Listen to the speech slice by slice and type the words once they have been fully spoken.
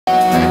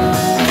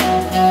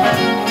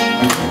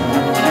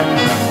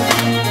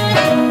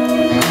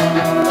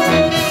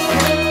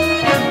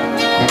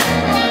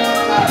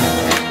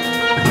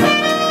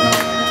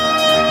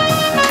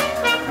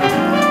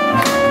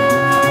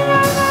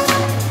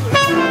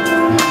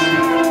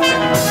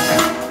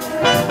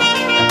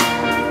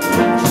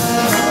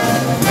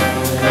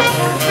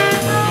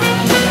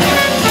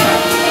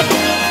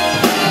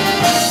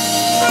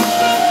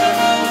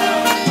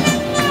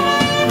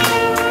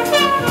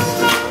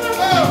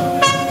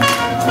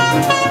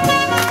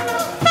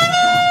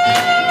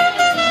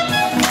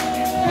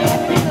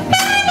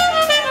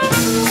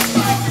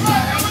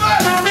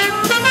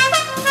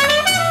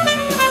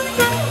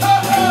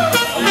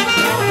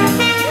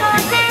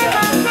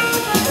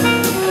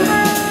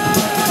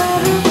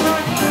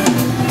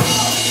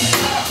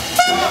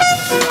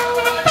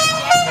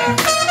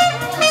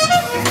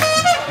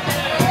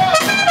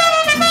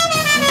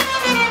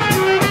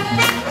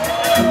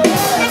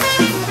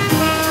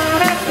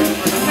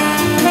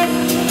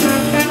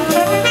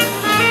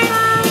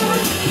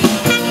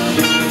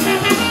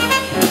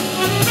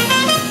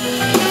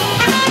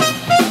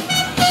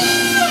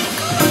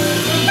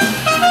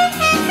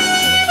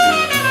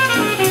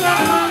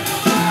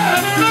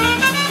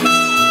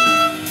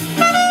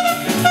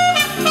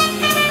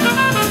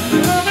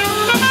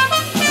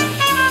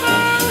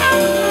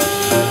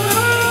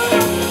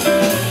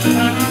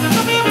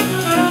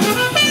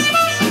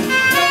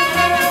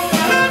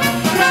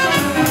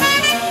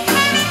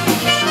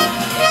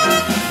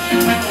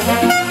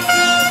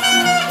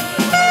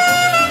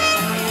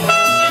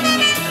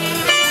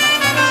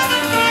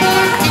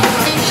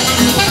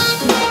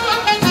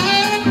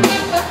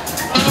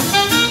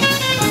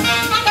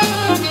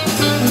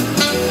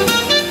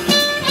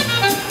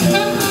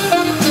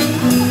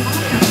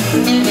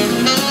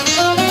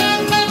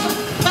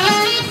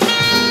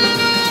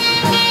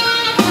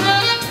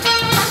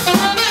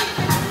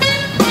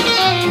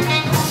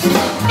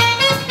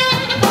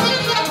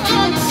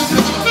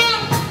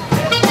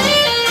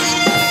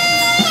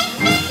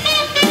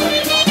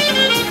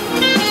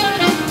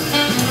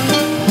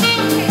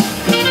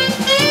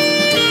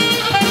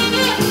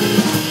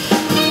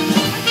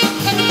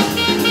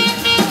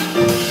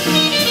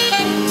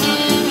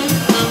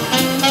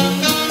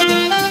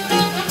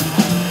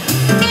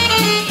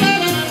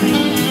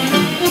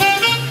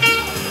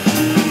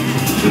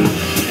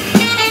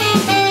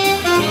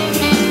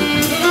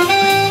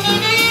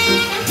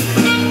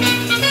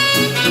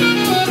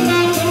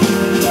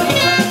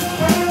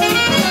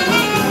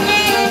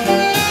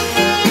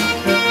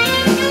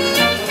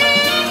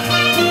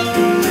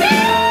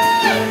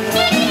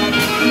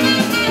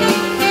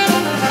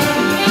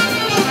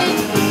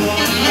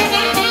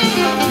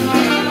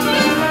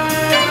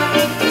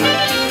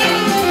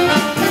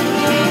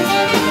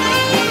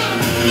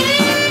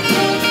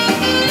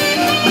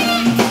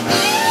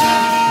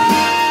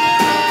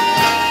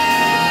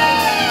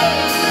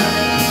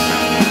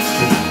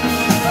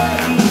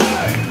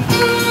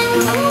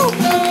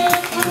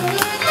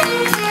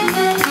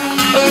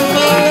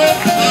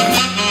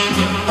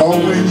Oh,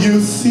 when you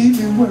see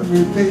me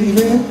worry,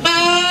 baby,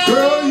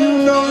 girl, you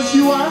know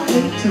you I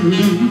hate to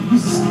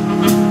lose.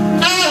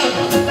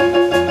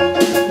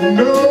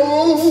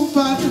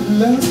 Nobody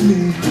loves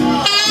me,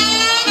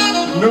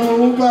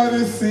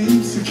 nobody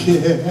seems to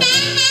care.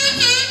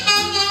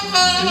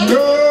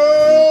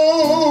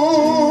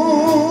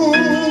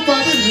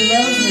 Nobody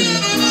loves me,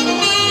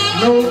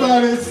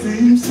 nobody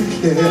seems to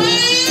care.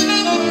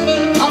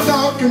 I'm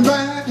talking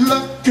bad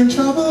luck and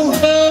trouble,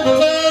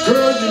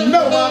 girl, you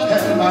know I've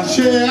had my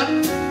share.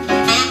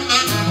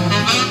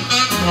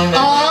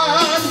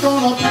 I'm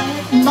gonna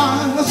pack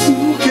my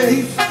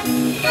suitcase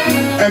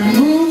and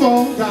move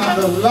on down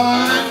the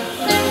line.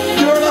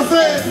 You know what I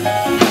said?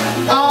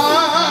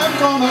 I'm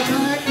gonna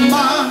pack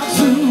my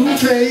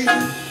suitcase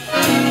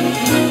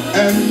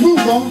and move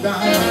on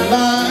down the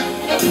line.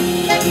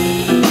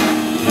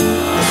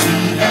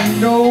 See, ain't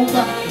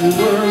nobody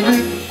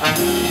worried,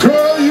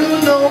 girl, you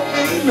know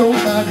ain't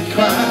nobody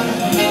crying.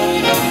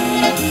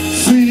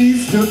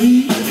 Seems to me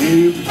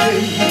every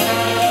day,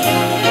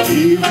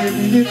 every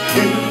minute,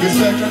 every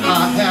second I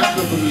have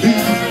to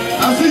believe.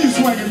 I see you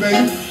swinging,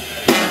 baby.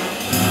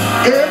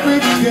 Every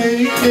day,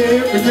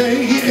 every day,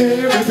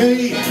 every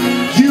day,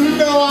 you